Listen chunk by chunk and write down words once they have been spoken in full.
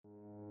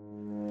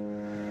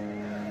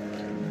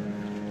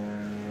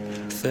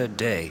third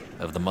day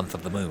of the month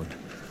of the moon,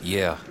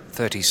 year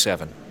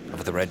 37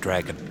 of the Red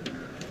Dragon.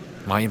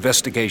 My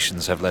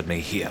investigations have led me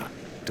here,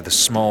 to the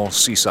small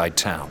seaside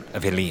town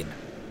of Helene,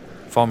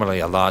 formerly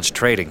a large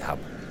trading hub.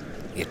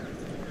 It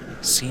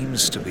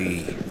seems to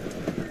be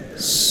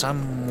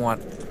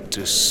somewhat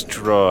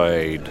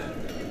destroyed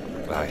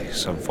by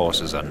some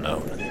forces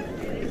unknown.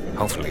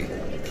 Hopefully,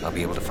 I'll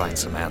be able to find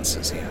some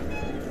answers here.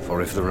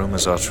 For if the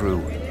rumors are true,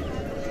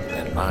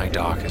 then my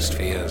darkest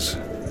fears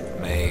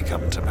may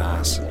come to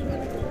pass.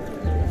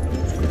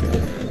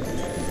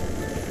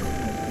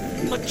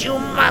 But you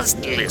must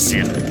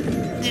listen.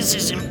 This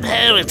is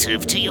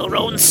imperative to your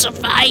own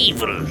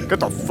survival.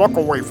 Get the fuck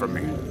away from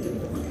me.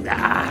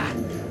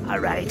 All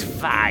right,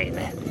 fine.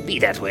 Be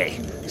that way.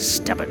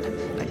 Stubborn,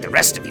 like the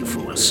rest of you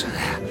fools.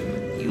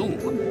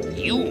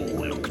 You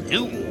look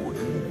new.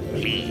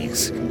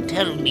 Please,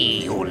 tell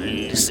me you'll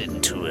listen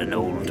to an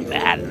old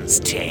man's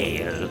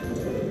tale.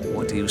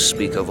 What do you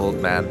speak of,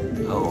 old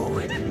man? Oh,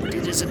 it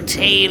is a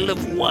tale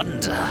of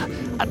wonder,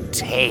 a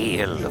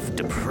tale of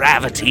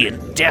depravity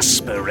and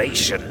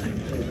desperation,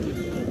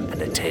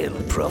 and a tale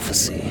of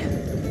prophecy.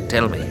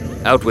 Tell me,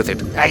 out with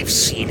it. I've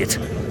seen it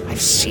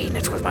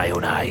with my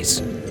own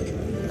eyes.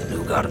 The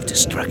new god of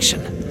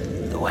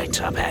destruction, the white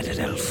top-hatted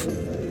elf.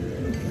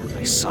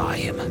 I saw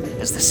him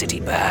as the city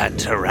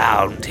burned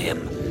around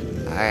him.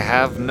 I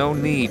have no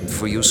need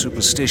for your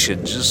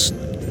superstition. Just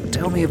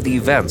tell me of the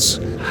events.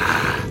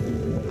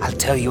 I'll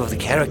tell you of the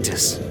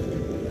characters,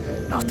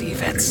 not the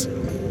events.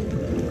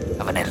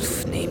 Of an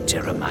elf named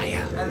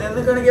Jeremiah. And then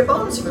they're gonna get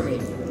bones for me.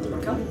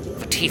 Okay.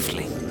 Of a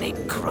tiefling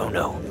named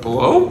Chrono.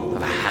 Hello?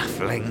 Of a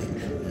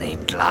halfling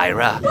named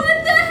Lyra. What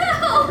the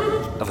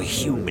hell? Of a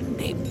human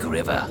named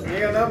Griver. You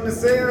got nothing to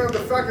say about the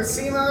fucking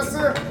sea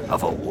monster?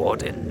 Of a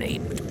warden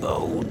named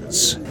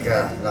Bones.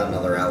 God, not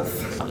another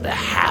elf. Of the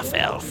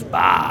half-elf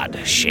bard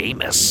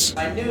Seamus.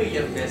 I knew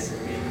you'd miss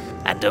me.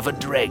 And of a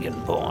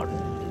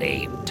dragonborn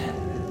named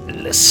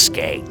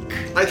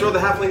Leskank. I throw the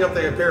halfling up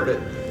the pyramid.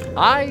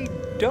 I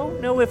don't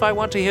know if I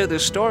want to hear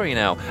this story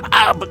now.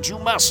 But you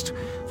must,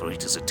 for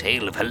it is a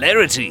tale of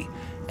hilarity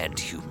and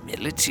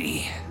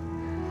humility.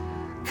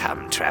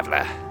 Come,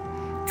 traveler.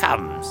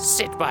 Come,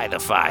 sit by the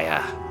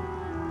fire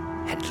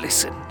and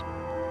listen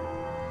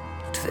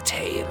to the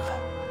tale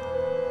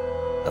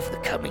of the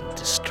coming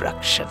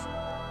destruction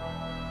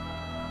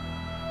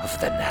of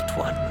the Nat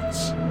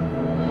Ones.